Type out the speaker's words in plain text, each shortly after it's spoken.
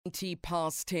20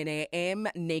 past 10 a.m.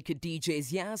 Naked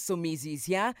DJs here, Somizi's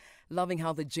here. Loving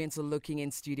how the gents are looking in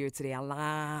studio today. I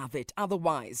love it.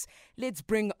 Otherwise, let's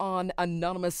bring on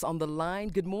Anonymous on the line.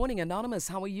 Good morning, Anonymous.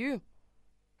 How are you?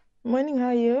 Morning, how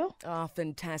are you?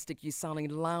 Fantastic. You're sounding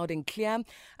loud and clear.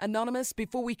 Anonymous,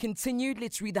 before we continue,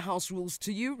 let's read the house rules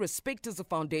to you. Respect is the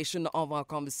foundation of our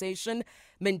conversation.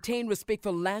 Maintain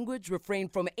respectful language. Refrain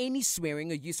from any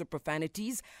swearing or use of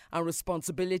profanities. Our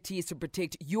responsibility is to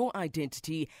protect your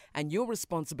identity, and your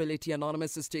responsibility,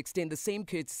 Anonymous, is to extend the same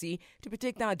courtesy to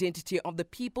protect the identity of the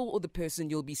people or the person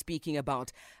you'll be speaking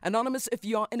about. Anonymous, if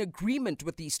you are in agreement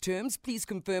with these terms, please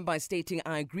confirm by stating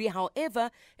I agree. However,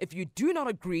 if you do not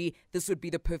agree, this would be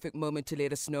the perfect moment to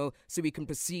let us know so we can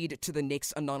proceed to the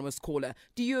next anonymous caller.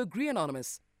 Do you agree,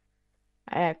 Anonymous?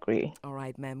 I agree. All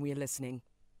right, ma'am, we are listening.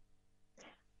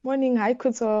 Morning, hi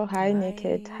Kuto, hi Hi.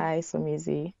 Naked, hi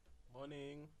Somizi.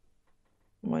 Morning.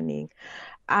 Morning.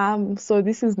 So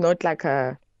this is not like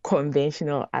a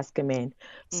conventional Ask a Man.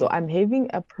 So I'm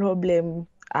having a problem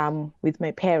with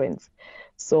my parents.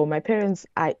 So my parents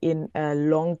are in a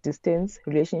long distance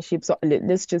relationship. So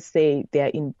let's just say they're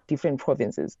in different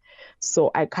provinces. So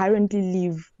I currently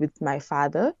live with my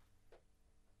father.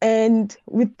 And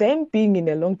with them being in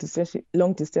a long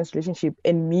distance relationship,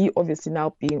 and me obviously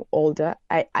now being older,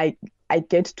 I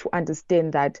get to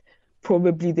understand that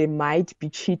probably they might be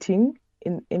cheating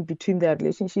in between their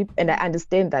relationship. And I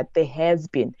understand that there has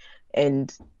been.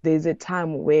 And there's a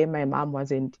time where my mom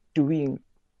wasn't doing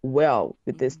well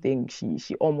with this thing.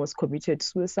 She almost committed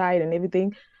suicide and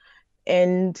everything.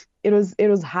 And it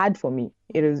was hard for me.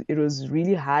 It was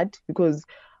really hard because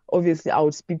obviously I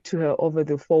would speak to her over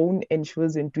the phone and she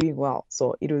wasn't doing well.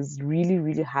 So it was really,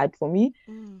 really hard for me.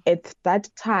 At that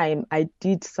time, I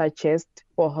did suggest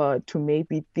for her to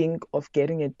maybe think of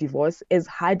getting a divorce, as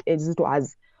hard as it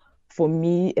was for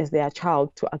me as their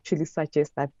child to actually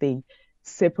suggest that they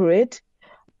separate.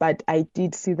 But I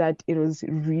did see that it was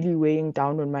really weighing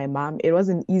down on my mom. It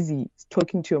wasn't easy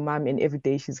talking to your mom and every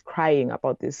day she's crying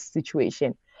about this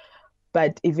situation.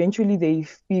 But eventually they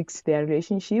fixed their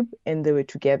relationship and they were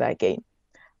together again.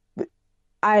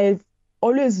 I've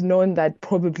always known that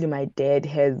probably my dad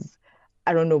has,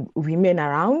 I don't know, women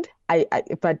around.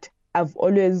 But I've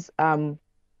always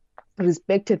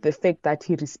respected the fact that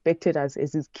he respected us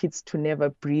as his kids to never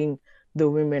bring the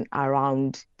women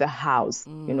around the house.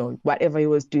 Whatever he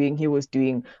was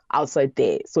doing outside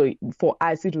there. So for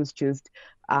us, it was just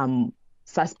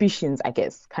suspicions, I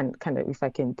guess, kind of, if I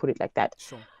can put it like that.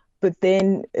 Sure. But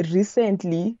then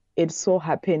recently, it so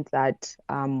happened that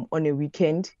on a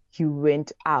weekend, he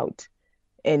went out.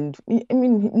 And I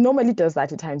mean, he normally does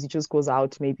that at times. He just goes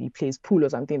out, maybe plays pool or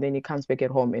something, then he comes back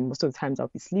at home. And most of the times I'll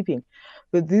be sleeping.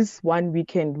 But this one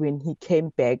weekend when he came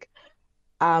back,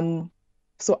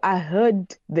 so I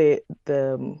heard the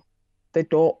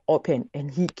door open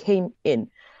and he came in.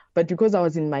 But because I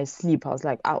was in my sleep, I was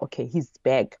like, okay, he's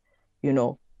back,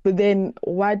 But then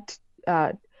what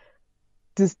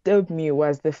disturbed me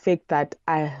was the fact that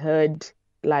I heard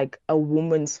like a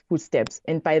woman's footsteps.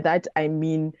 And by that, I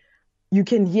mean, you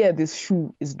can hear this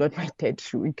shoe is not my dad's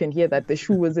shoe. You can hear that the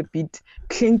shoe was a bit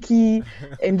clinky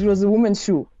and it was a woman's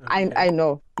shoe. I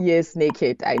know. Yes,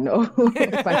 Naked, I know.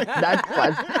 But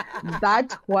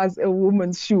that was a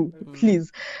woman's shoe.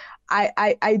 Please.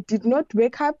 I did not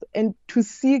wake up and to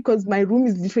see, because my room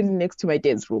is literally next to my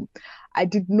dad's room. I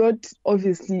did not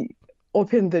obviously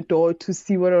open the door to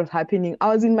see what was happening. I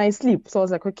was in my sleep. So I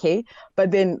was like, okay. But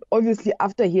then obviously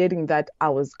after hearing that, I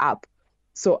was up.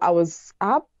 So I was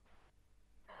up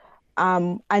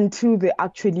until they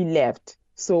actually left.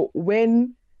 So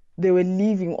when they were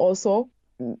leaving also,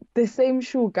 the same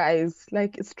shoe, guys,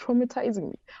 like it's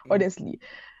traumatizing me, honestly.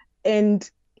 And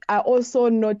I also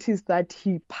noticed that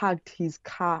he parked his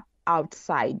car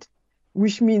outside,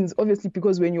 which means obviously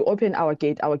because when you open our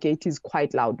gate is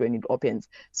quite loud when it opens.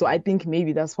 So I think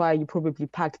maybe that's why you probably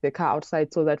parked the car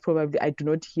outside so that probably I do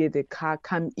not hear the car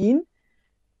come in.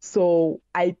 So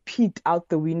I peeked out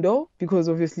the window because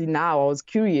obviously now I was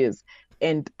curious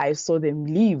and I saw them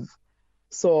leave.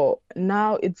 So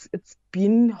now it's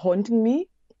been haunting me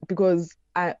because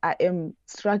I am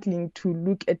struggling to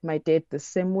look at my dad the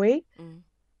same way.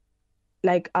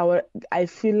 Like I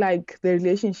feel like the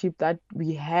relationship that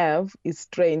we have is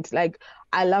strained. Like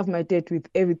I love my dad with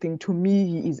everything. To me,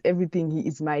 he is everything. He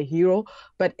is my hero.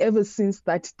 But ever since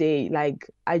that day, like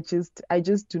I just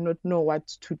do not know what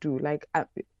to do. Like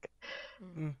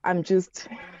I'm just,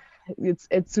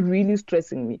 it's really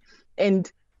stressing me.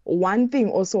 And one thing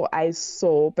also I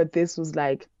saw, but this was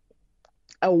like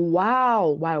a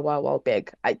while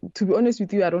back. To be honest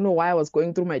with you, I don't know why I was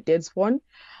going through my dad's phone.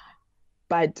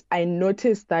 but I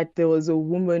noticed that there was a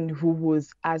woman who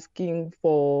was asking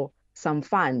for some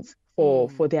funds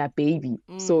for their baby.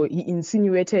 So he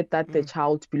insinuated that the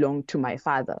child belonged to my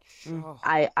father. Sure.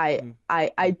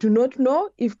 I do not know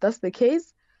if that's the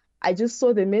case. I just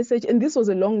saw the message, and this was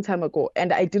a long time ago,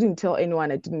 and I didn't tell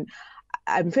anyone.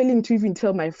 I'm failing to even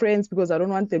tell my friends because I don't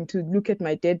want them to look at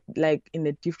my dad like in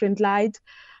a different light.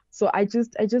 So I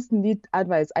just need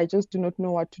advice. I just do not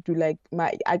know what to do. Like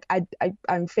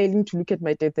I'm failing to look at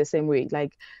my dad the same way.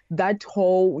 Like that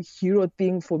whole hero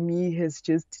thing for me has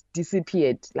just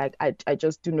disappeared. Like I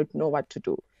just do not know what to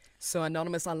do. So,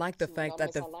 Anonymous, I like the fact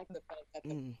that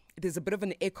there's a bit of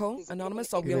an echo,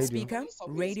 Anonymous, of your speaker,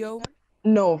 radio.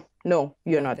 No,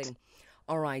 you're Nothing. not.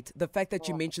 All right. The fact that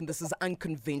you mentioned this is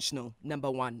unconventional, number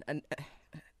one. And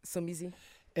Somizi?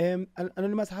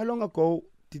 Anonymous, how long ago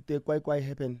did the Kwai Kwai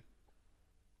happen?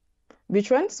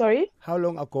 Which one? Sorry? How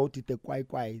long ago did the Kwai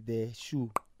Kwai, the shoe?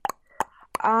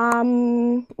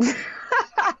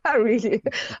 Really?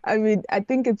 I mean, I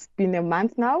think it's been a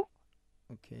month now.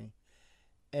 Okay.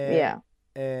 Yeah.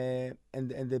 And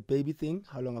the baby thing,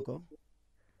 how long ago?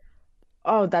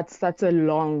 Oh, that's a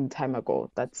long time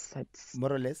ago. That's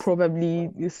More or less? probably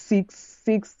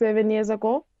 7 years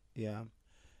ago. Yeah.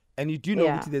 And you do know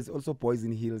Yeah. that there's also boys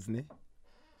in heels, ne?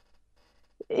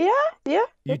 Yeah,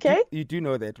 You okay. you do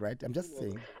know that, right? I'm just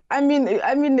saying. I mean,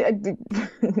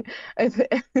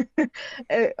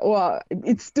 well,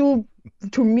 it's still,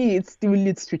 to me, it still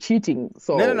leads to cheating.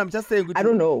 So No, I'm just saying. I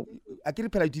don't know. I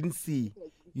didn't see.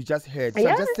 You just heard. So Yeah,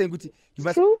 I'm just saying, you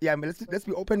must. true. Yeah, let's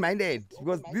be open-minded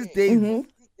because these days,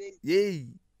 yay,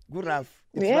 good rough.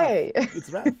 It's Yay. rough. It's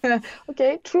rough.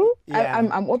 Okay, true. Yeah.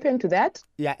 I'm open to that.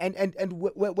 Yeah, and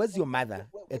where's your mother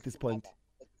at this point?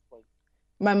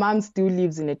 My mom still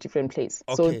lives in a different place.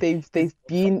 So Okay. they've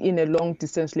been in a long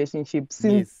distance relationship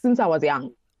since I was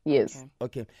young. Yes.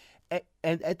 Okay.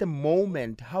 And at the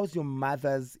moment, how's your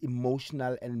mother's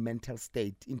emotional and mental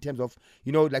state in terms of,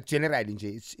 like generally,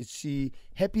 is she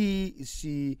happy? Is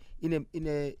she in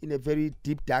a very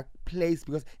deep dark place?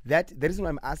 Because the reason why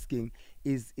I'm asking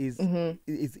is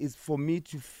for me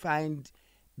to find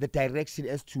the direction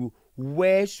as to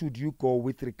where should you go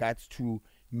with regards to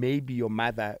maybe your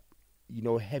mother,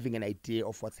 having an idea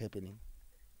of what's happening.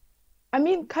 I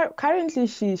mean, currently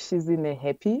she's in a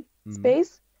happy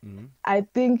space. I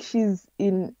think she's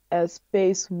in a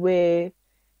space where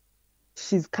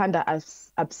she's kind of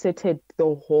upsetted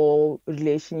the whole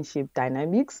relationship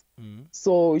dynamics.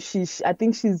 So I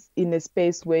think she's in a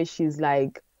space where she's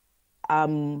like,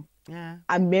 I'm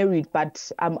married,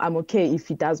 but I'm okay if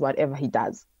he does whatever he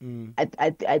does.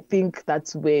 I think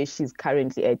that's where she's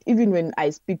currently at. Even when I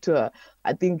speak to her,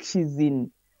 I think she's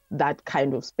in that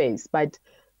kind of space. But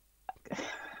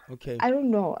okay, I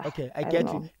don't know. Okay, I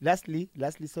get you. Lastly,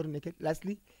 sorry, Naked.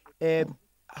 Lastly,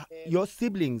 your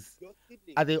siblings,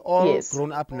 are they all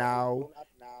grown up now?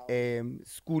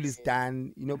 School is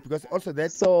done, because also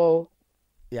that. So,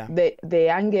 yeah, the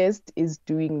youngest is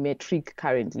doing matric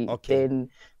currently. Okay. Then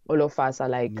all of us are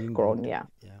like grown. Yeah.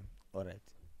 Yeah. All right.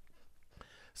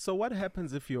 So what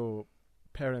happens if your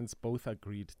parents both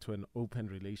agreed to an open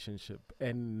relationship,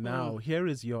 and now here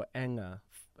is your anger,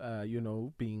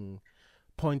 being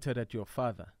pointed at your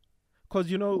father?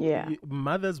 Because,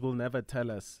 mothers will never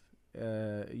tell us,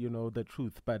 the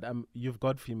truth. But you've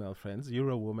got female friends. You're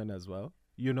a woman as well.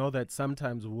 You know that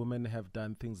sometimes women have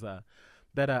done things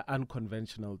that are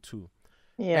unconventional too.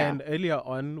 Yeah. And earlier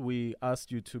on, we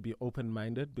asked you to be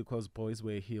open-minded because boys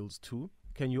wear heels too.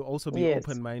 Can you also be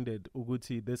open-minded,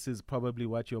 Uguti? This is probably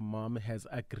what your mom has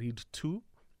agreed to,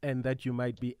 and that you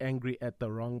might be angry at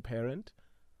the wrong parent.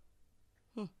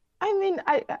 I mean,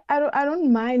 I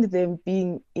don't mind them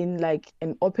being in like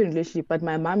an open relationship, but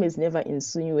my mom is never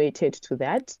insinuated to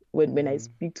that when I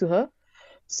speak to her.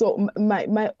 So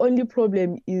my only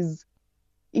problem is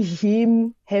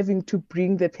him having to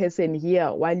bring the person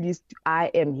here while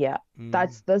I am here.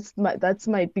 That's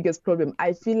my biggest problem.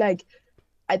 I think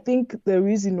the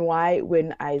reason why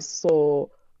when I saw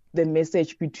the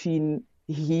message between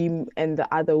him and the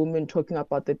other woman talking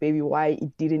about the baby, why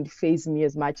it didn't faze me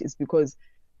as much is because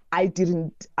I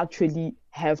didn't actually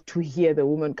have to hear the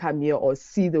woman come here or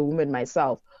see the woman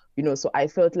myself, so I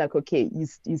felt like, okay,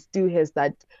 he still has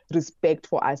that respect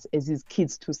for us as his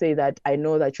kids to say that I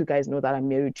know that you guys know that I'm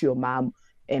married to your mom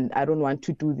and I don't want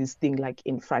to do this thing like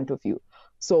in front of you.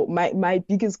 So my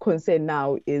biggest concern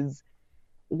now is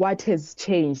what has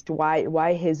changed?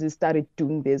 Why has he started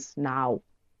doing this now?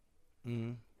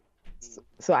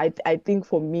 So I think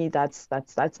for me that's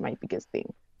my biggest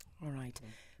thing. All right.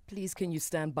 Please, can you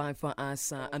stand by for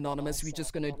us, Anonymous? We're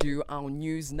just going to do our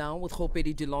news now with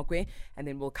Khopedi Dilokwe, and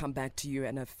then we'll come back to you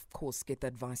and, of course, get the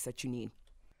advice that you need.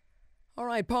 All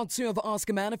right, part 2 of Ask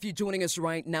a Man. If you're joining us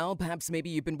right now, perhaps maybe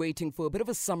you've been waiting for a bit of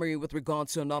a summary with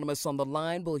regards to Anonymous on the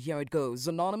line. Well, here it goes.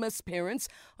 Anonymous parents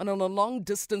are in a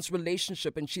long-distance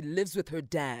relationship and she lives with her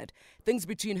dad. Things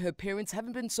between her parents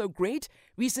haven't been so great.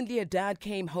 Recently, her dad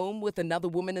came home with another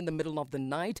woman in the middle of the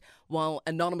night while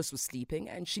Anonymous was sleeping,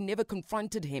 and she never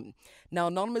confronted him. Now,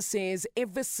 Anonymous says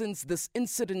ever since this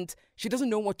incident, she doesn't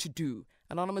know what to do.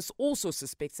 Anonymous also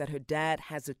suspects that her dad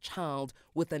has a child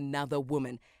with another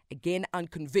woman. Again,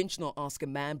 unconventional Ask a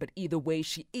Man, but either way,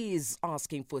 she is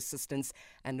asking for assistance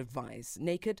and advice.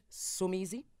 Naked,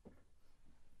 Somizi?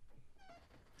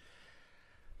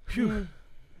 Phew.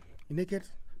 Naked?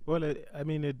 Well,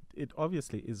 it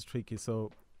obviously is tricky.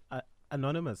 So,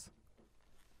 Anonymous,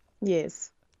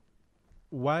 Yes.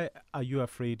 why are you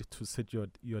afraid to sit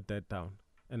your dad down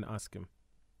and ask him?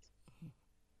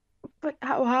 But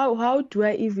how do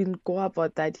I even go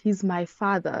about that? He's my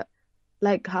father.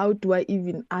 Like, how do I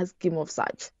even ask him of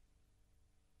such?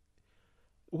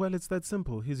 Well, it's that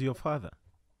simple. He's your father.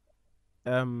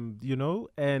 And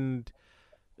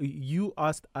you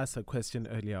asked us a question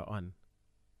earlier on.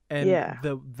 And Yeah.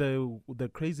 the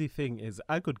crazy thing is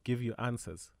I could give you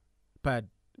answers, but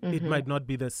it might not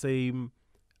be the same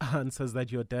answers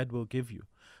that your dad will give you.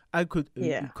 I could,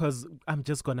 Yeah. because I'm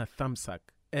just going to thumbsuck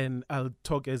and I'll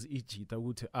talk as Ijita.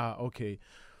 Okay.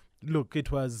 Look,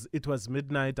 it was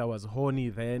midnight. I was horny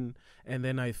then, and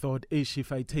then I thought, ish,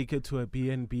 if I take it to a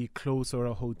B&B close or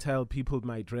a hotel, people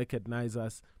might recognize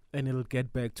us, and it'll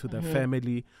get back to the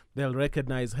family. They'll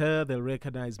recognize her. They'll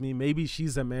recognize me. Maybe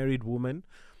she's a married woman,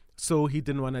 so he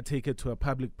didn't want to take it to a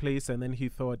public place, and then he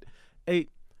thought, hey,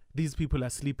 these people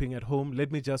are sleeping at home.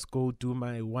 Let me just go do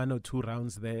my 1 or 2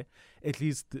 rounds there. At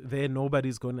least there,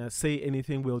 nobody's gonna say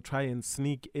anything. We'll try and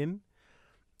sneak in.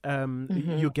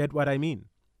 You get what I mean?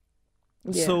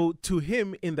 Yeah. So to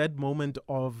him in that moment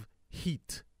of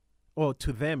heat, or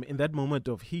to them in that moment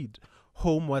of heat,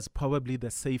 home was probably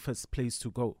the safest place to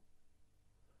go.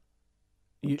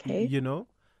 Okay. You know?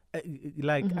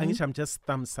 Anish, I'm just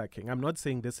thumb sucking. I'm not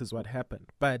saying this is what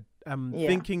happened, but I'm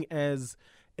thinking as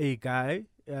a guy,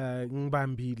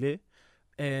 Ngbambile,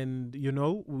 and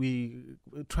we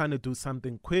trying to do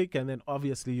something quick, and then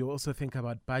obviously you also think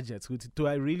about budgets. Do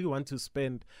I really want to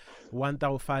spend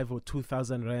 1,500 or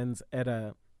 2,000 rands at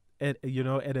a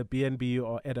B&B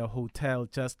or at a hotel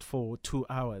just for 2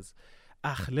 hours?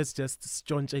 Let's just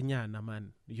stonchenyana,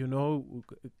 man.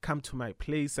 Come to my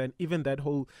place. And even that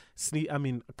whole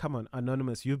come on,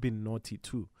 Anonymous, you've been naughty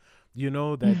too. You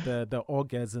know that the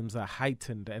orgasms are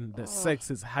heightened and the sex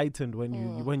is heightened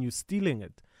when you're stealing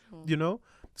it.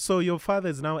 So your father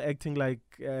is now acting like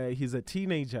he's a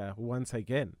teenager once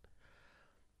again.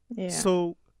 Yeah.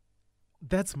 So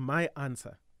that's my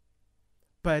answer.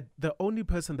 But the only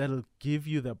person that'll give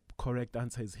you the correct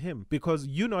answer is him, because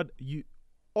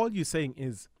all you're saying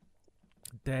is,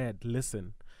 Dad,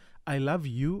 listen, I love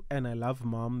you and I love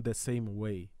Mom the same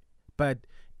way. But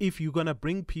if you're gonna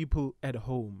bring people at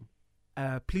home,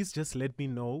 please just let me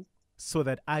know so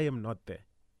that I am not there.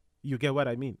 You get what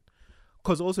I mean?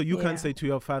 Because also you can't say to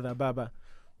your father, Baba,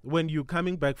 when you're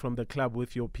coming back from the club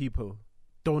with your people,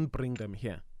 don't bring them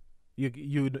here.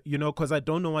 Because I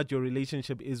don't know what your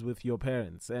relationship is with your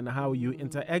parents and how you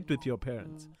interact with your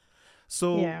parents.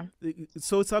 So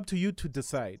it's up to you to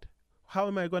decide. How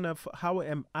am I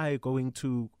going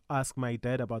to ask my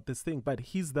dad about this thing? But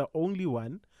he's the only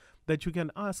one that you can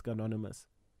ask, Anonymous,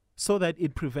 so that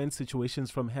it prevents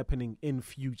situations from happening in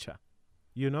future.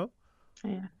 Yeah.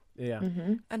 Yeah.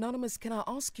 Anonymous, can I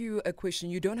ask you a question?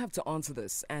 You don't have to answer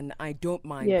this, and I don't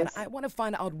mind. Yes. But I want to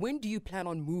find out, when do you plan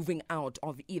on moving out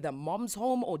of either Mom's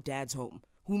home or Dad's home,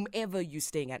 whomever you're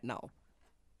staying at now?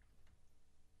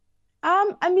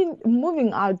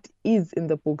 Moving out is in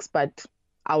the books, but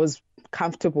I was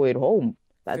comfortable at home.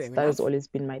 That has always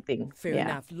been my thing. Fair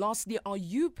enough. Lastly, are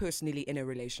you personally in a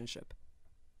relationship?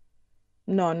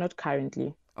 No, not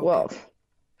currently. Okay. Well,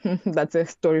 that's a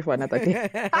story for another day.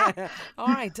 All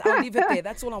right, I'll leave it there.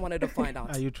 That's all I wanted to find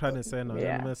out. Are you trying to say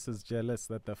Anonymous is jealous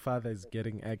that the father is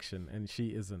getting action and she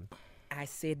isn't? I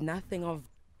said nothing of...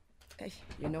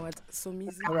 You know what? So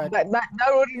easy. All right. But that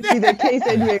wouldn't be the case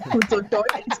anyway. So don't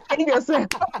explain yourself.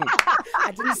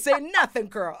 I didn't say nothing,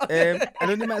 girl.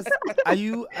 Anonymous, are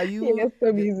you Yes,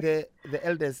 so easy. the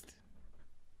eldest?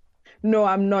 No,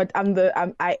 I'm not.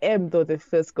 I am though the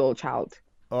first girl child.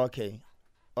 Okay.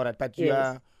 All right, but you Yes.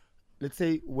 are, let's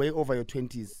say, way over your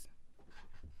 20s.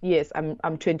 Yes,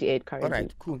 I'm 28 currently. All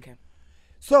right, cool. Okay.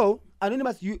 So,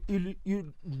 Anonymous, you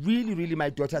really, really my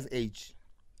daughter's age.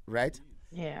 right?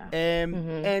 Yeah.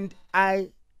 And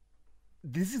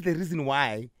this is the reason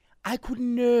why I could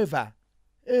never,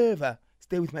 ever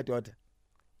stay with my daughter.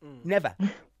 Never.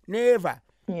 Never.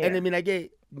 Yeah. And I mean, again,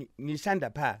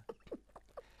 nishanda pa.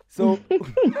 So,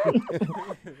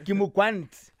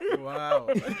 Kimugwant. Wow.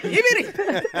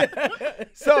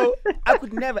 So I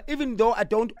could never, even though I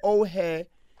don't owe her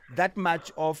that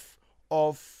much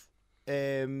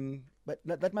but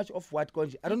not that much of what,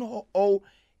 Konji. I don't owe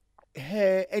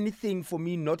her anything for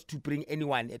me not to bring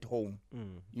anyone at home.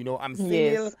 You know, I'm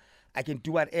single. Yes. I can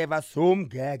do whatever. Some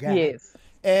gaga. Yes.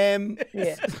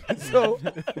 Yeah. So,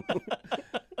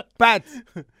 but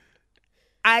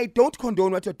I don't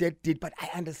condone what your dad did, but I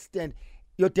understand.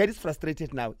 Your dad is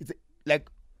frustrated now. It's like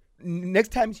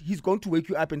next time he's going to wake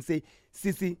you up and say,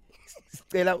 Sisi,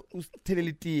 Stella, or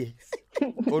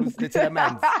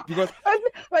because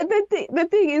But the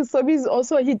thing is, so he's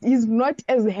also he's not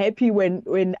as happy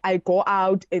when I go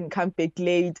out and come back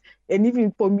late, and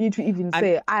even for me to even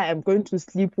say I am going to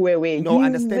sleep where no,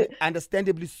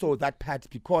 understandably so, that part,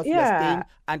 because you're staying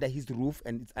under his roof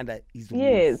and it's under his roof.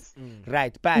 Yes.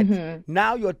 Right, but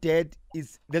now your dad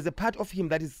there's a part of him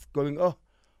that is going, oh,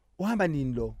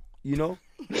 Wahamaninlo, you know.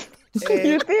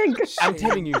 You think? I'm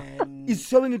telling you, he's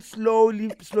showing it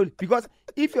slowly, because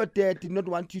if your dad did not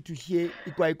want you to hear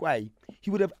Ikwai, he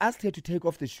would have asked her to take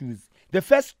off the shoes. The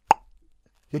first,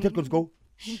 your dad goes, go,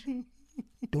 shh,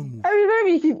 don't move. I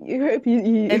mean,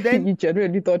 maybe And then- he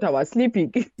genuinely thought I was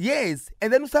sleeping. Yes,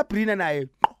 and then Sabrina and I.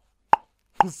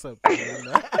 So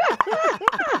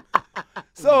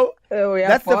Oh, yeah,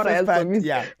 that's the for first us, part. for me.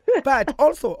 Yeah, but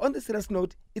also on the serious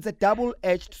note, it's a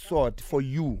double-edged sword for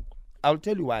you. I'll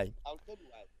tell you why.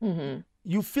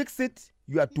 You fix it,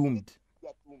 you are doomed.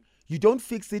 You don't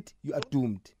fix it, you are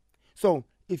doomed. So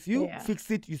if you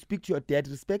fix it, you speak to your dad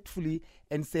respectfully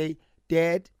and say,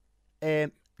 Dad,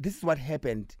 this is what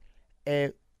happened.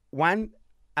 One,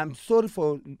 I'm sorry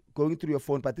for going through your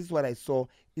phone, but this is what I saw.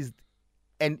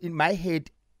 And in my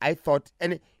head, I thought,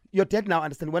 and your dad now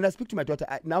understand. When I speak to my daughter,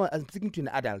 now I'm speaking to an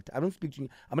adult. I'm not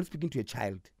speaking to a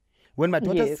child. When my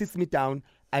daughter sits me down,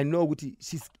 I know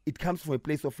it comes from a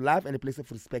place of love and a place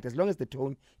of respect. As long as the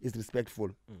tone is respectful,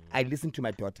 I listen to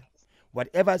my daughter,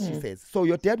 whatever she says. So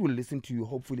your dad will listen to you,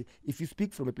 hopefully, if you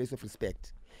speak from a place of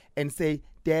respect and say,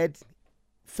 Dad,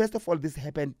 first of all, this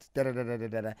happened,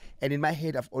 and in my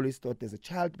head, I've always thought there's a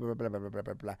child, blah, blah, blah, blah, blah,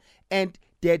 blah, blah. And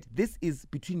Dad, this is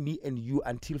between me and you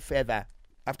until further,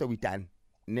 after we're done.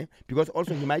 Ne? Because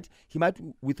also he might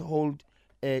withhold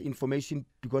information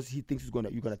because he thinks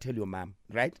you're gonna tell your mom,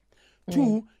 right?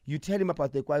 Two, you tell him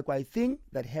about the Kwai thing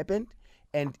that happened,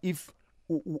 and if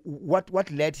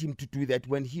what led him to do that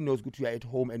when he knows good you are at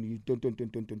home and you don't,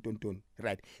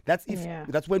 right?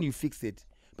 That's when you fix it.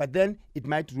 But then it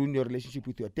might ruin your relationship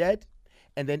with your dad,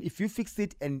 and then if you fix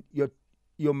it and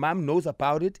your mom knows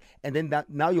about it, and then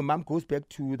now your mom goes back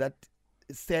to that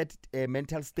sad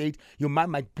mental state, your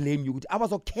mom might blame you. I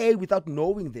was okay without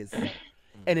knowing this.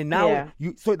 And then now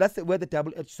so that's where the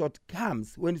double-edged sword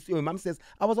comes. When your mom says,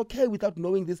 I was okay without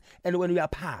knowing this, and when we are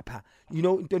papa, you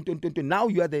know, now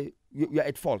you are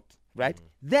at fault, right?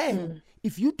 Then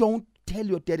if you don't tell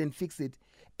your dad and fix it,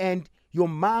 and your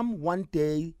mom one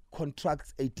day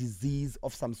contracts a disease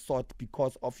of some sort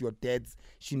because of your dad's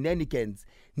shenanigans,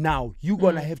 now you're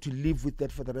gonna have to live with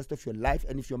that for the rest of your life.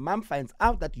 And if your mom finds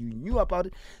out that you knew about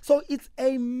it, so it's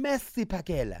a messy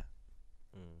pakela.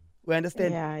 We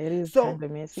understand? Yeah, it is So, kind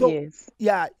of messy. so Yes.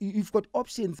 yeah, you've got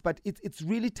options, but it's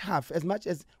really tough. As much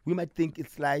as we might think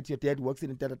it's light, your dad works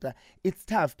in it, it's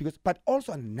tough but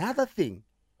also another thing,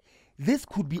 this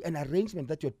could be an arrangement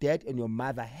that your dad and your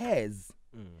mother has.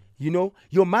 You know,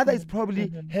 your mother is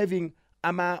probably having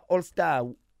Ama All-Star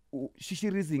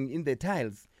shishirizing in the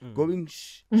tiles, going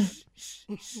shh, shh, shh,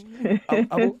 shh.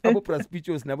 Abo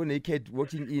prospicuous, nabo naked,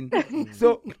 walking in.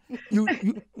 So you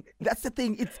that's the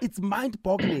thing. It's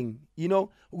mind-boggling, you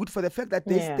know, good for the fact that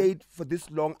they stayed for this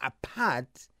long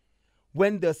apart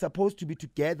when they're supposed to be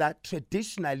together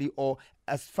traditionally or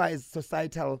as far as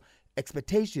societal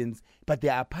expectations, but they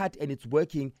are apart and it's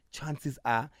working. Chances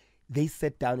are they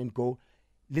sit down and go,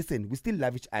 listen, we still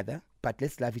love each other, but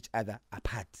let's love each other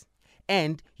apart.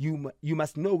 And you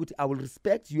must know that I will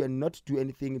respect you and not do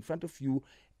anything in front of you,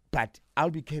 but I'll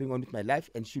be carrying on with my life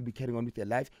and she'll be carrying on with her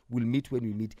life. We'll meet when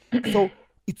we meet. So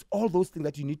it's all those things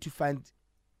that you need to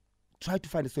try to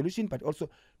find a solution, but also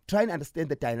try and understand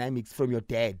the dynamics from your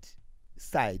dad's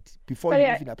side before you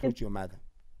even approach your mother.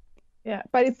 Yeah,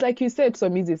 but it's like you said,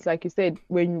 it's like you said,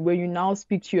 when you now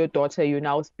speak to your daughter, you're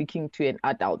now speaking to an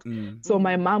adult. So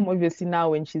my mom, obviously, now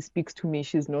when she speaks to me,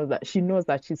 she knows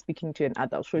that she's speaking to an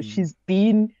adult. So she's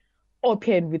been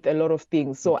open with a lot of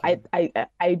things. So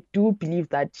I do believe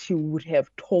that she would have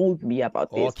told me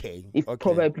about this if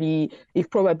probably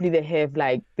they have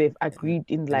like they've agreed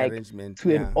in like arrangement,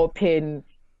 to an open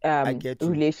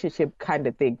relationship kind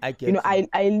of thing.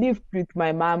 I lived with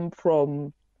my mom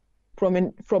from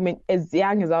as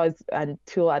young as I was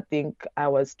until I think I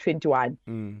was 21.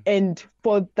 And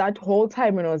for that whole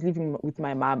time when I was living with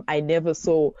my mom, I never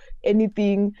saw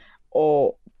anything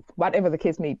or whatever the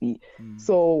case may be.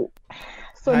 So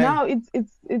now it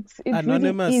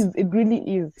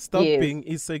really is. Stop being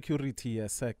insecurity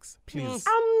as sex, please.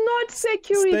 I'm not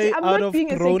security. I'm not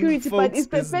being a security, but it's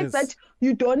the fact that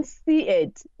you don't see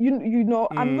it. You know,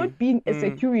 I'm not being a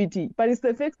security, but it's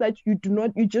the fact that you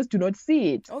just do not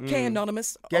see it. Okay,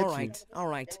 Anonymous. All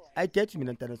right. I get you,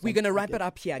 Minantana. We're going to wrap it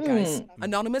up here, guys.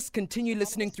 Anonymous, continue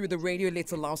listening through the radio.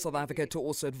 Let's allow South Africa to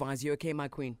also advise you. Okay, my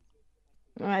queen?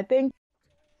 All right, thank you.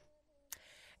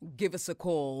 Give us a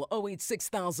call, 086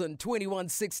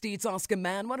 2160 to ask a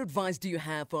man. What advice do you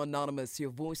have for Anonymous? Your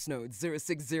voice note,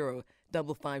 060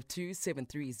 552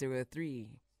 7303.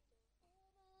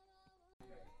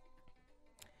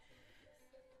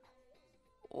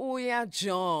 Oh yeah,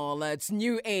 Joel, it's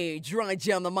New Age right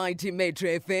here on the mighty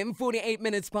Metro FM, 48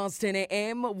 minutes past 10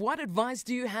 a.m. What advice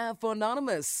do you have for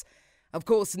Anonymous? Of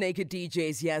course, Naked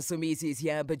DJs here, Somizi is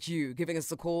here, but you, giving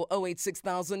us a call, 086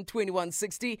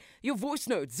 2160, your voice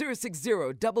note, 060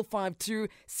 552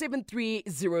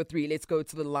 7303. Let's go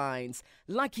to the lines.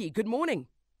 Lucky, good morning.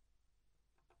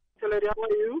 Hello, how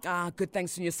are you? Good,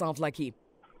 thanks to yourself, Lucky.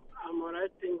 I'm all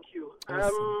right, thank you.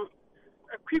 Awesome.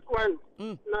 A quick one.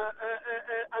 Now,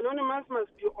 Anonymous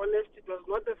must be honest, it was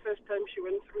not the first time she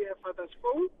went through her father's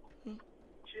phone.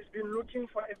 She's been looking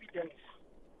for evidence.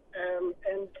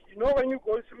 And you know, when you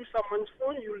go through someone's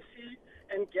phone, you'll see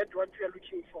and get what you are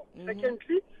looking for.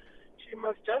 Secondly, she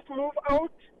must just move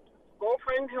out, go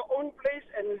find her own place,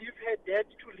 and leave her dad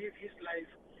to live his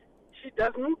life. She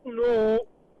doesn't know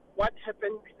what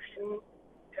happened between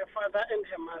her father and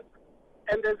her mother.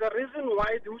 And there's a reason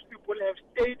why those people have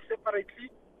stayed separately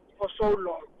for so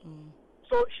long.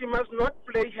 So she must not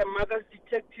play her mother's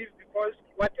detective, because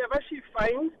whatever she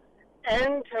finds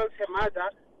and tells her mother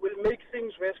will make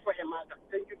things worse for her mother.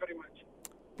 Thank you very much.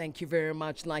 Thank you very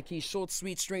much, Lucky. Short,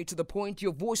 sweet, straight to the point.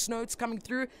 Your voice notes coming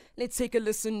through. Let's take a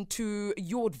listen to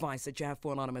your advice that you have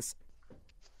for Anonymous.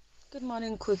 Good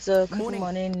morning, Kuzo. Good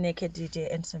morning, Naked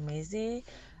DJ and Somizi.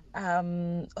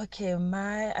 Okay,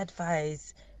 my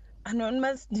advice.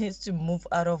 Anonymous needs to move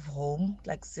out of home.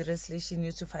 Like, seriously, she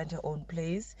needs to find her own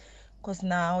place. Because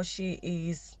now she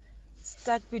is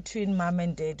stuck between mom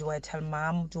and dad. Do I tell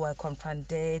mom? Do I confront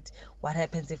dad? What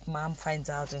happens if mom finds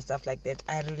out and stuff like that?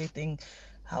 I really think,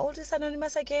 how old is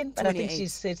Anonymous again? But 28. I think she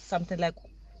said something like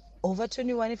over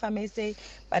 21, if I may say.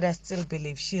 But I still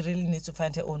believe she really needs to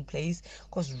find her own place,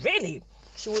 because really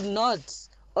she would not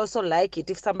also like it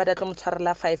if somebody come to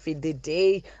her 5 feet the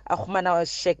day a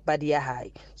shake body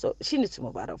high. So she needs to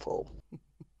move out of home.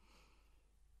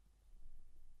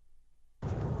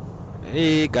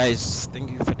 Hey guys,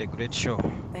 thank you for the great show.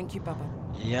 Thank you, Papa.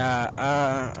 Yeah,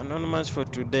 Anonymous, for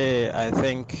today, I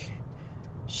think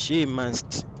she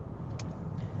must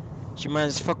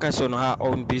focus on her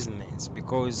own business,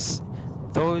 because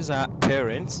those are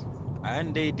parents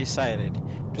and they decided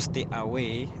to stay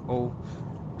away or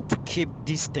to keep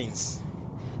distance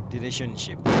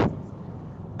relationship.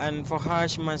 And for her,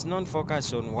 she must not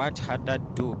focus on what her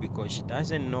dad do, because she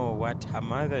doesn't know what her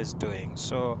mother is doing.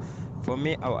 So for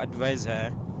me, I'll advise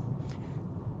her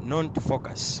not to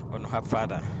focus on her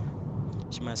father.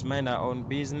 She must mind her own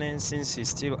business, since she's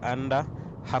still under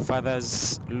her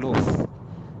father's roof.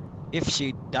 If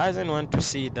she doesn't want to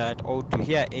see that or to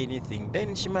hear anything,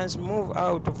 then she must move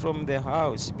out from the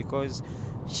house, because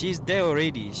she's there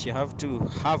already. She have to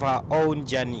have her own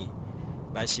journey,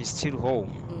 but she's still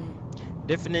home.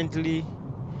 Definitely,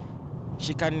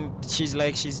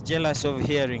 she's jealous of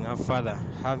hearing her father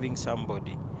having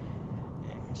somebody.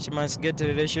 She must get a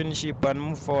relationship and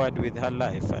move forward with her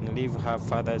life and live her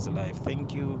father's life.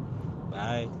 Thank you.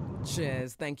 Bye.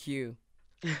 Cheers. Thank you.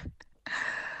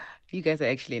 You guys are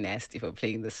actually nasty for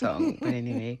playing the song. But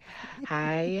anyway,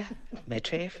 hi,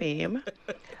 Metro FM.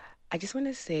 I just want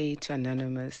to say to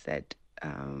Anonymous that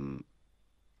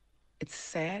it's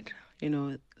sad,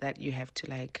 that you have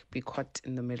to be caught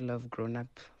in the middle of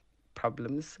grown-up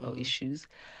problems or issues.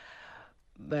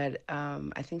 But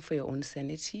I think for your own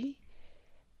sanity,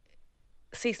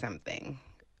 say something.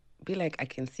 Be like, I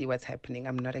can see what's happening.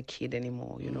 I'm not a kid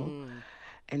anymore,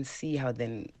 and see how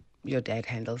then your dad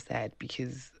handles that,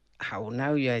 because how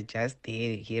now you're just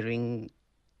there hearing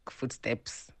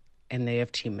footsteps and now you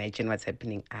have to imagine what's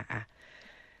happening.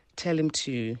 Tell him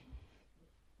to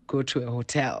go to a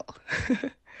hotel.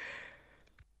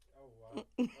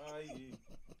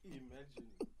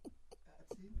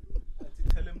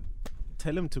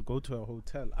 Tell him to go to a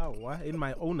hotel. Oh, what? In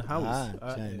my own house. All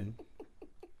right,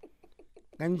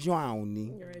 let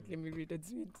me read it.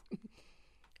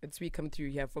 It's we come through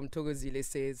here from Togozile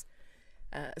says,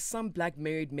 some black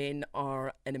married men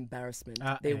are an embarrassment.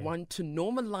 They want to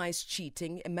normalize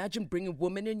cheating. Imagine bringing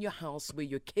women in your house where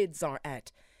your kids are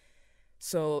at.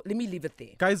 So let me leave it there.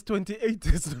 Guys, 28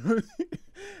 is...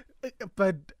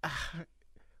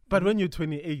 but when you're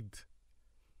 28,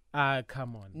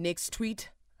 come on. Next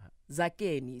tweet.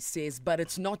 Zakeni says, but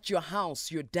it's not your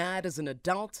house. Your dad is an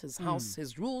adult. His house,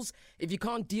 his rules. If you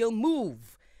can't deal,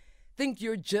 move. Think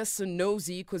you're just a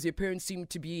nosy because your parents seem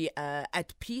to be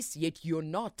at peace, yet you're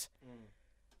not.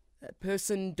 A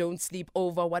person don't sleep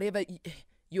over, whatever.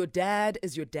 Your dad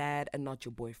is your dad and not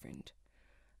your boyfriend.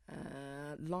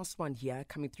 Last one here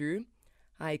coming through.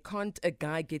 Can't a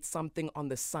guy get something on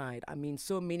the side? I mean,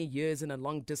 so many years in a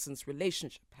long distance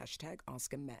relationship. Hashtag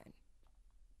ask a man.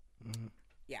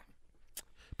 Yeah.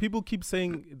 People keep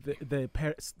saying the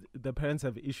parents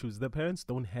have issues. The parents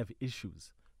don't have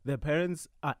issues. The parents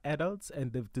are adults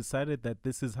and they've decided that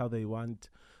this is how they want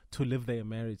to live their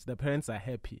marriage. The parents are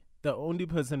happy. The only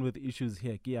person with issues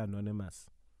here, Ki Anonymous.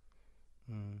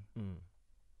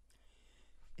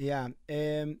 Yeah.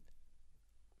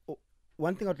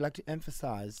 One thing I'd like to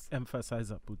emphasize.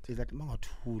 Aput. Is that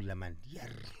mangathula man.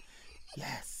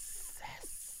 Yes.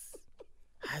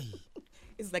 Hi.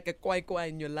 It's like a kwai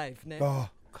in your life, ne? Oh,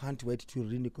 can't wait to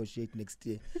renegotiate next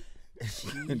year.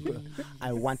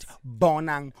 I want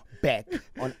Bonang back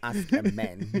on Ask a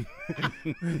Man.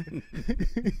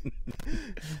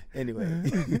 Anyway.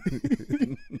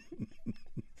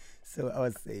 So I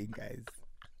was saying, guys,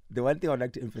 the one thing I'd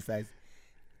like to emphasize,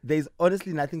 there's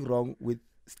honestly nothing wrong with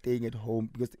staying at home,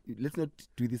 because let's not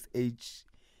do this age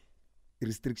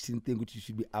restriction thing which you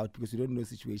should be out because you don't know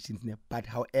situations now. But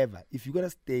however, if you're going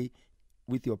to stay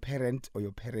with your parent or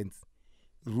your parents,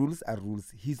 rules are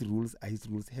rules. His rules are his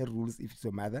rules. Her rules, if it's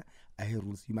your mother, are her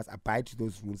rules. You must abide to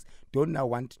those rules. Don't now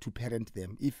want to parent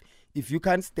them. If you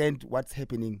can't stand what's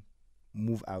happening,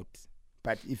 move out.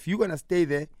 But if you're going to stay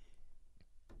there,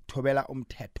 thobela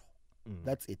umthetho.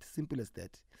 That's it. Simple as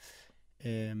that.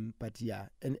 But yeah,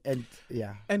 and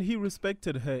yeah. And he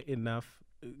respected her enough,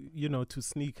 to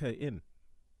sneak her in.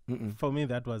 For me,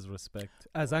 that was respect.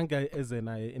 Azanga is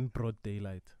in broad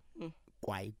daylight.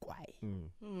 Quai.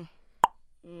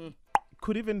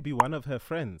 Could even be one of her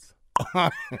friends.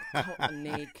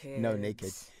 Naked. No,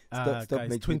 naked. Stop guys,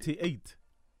 making 28.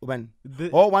 One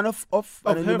of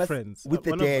her friends with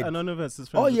the one dead. Of Anonymous' friends.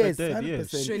 Oh with yes, the dead, 100%.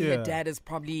 yes. Surely her dad is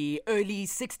probably early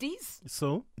 60s.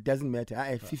 So it doesn't matter. I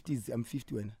have 50s. I'm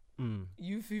 51.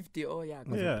 You 50? Oh yeah.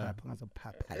 Yeah.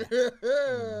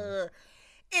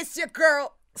 It's your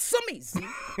girl Summies,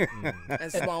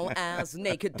 as well as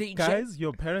Naked DJ. Guys,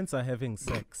 your parents are having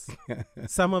sex.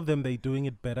 Some of them, they're doing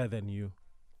it better than you.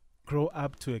 Grow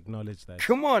up to acknowledge that.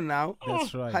 Come on now.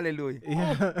 That's right. Hallelujah.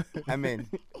 Yeah. Amen.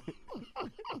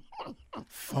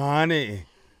 Funny.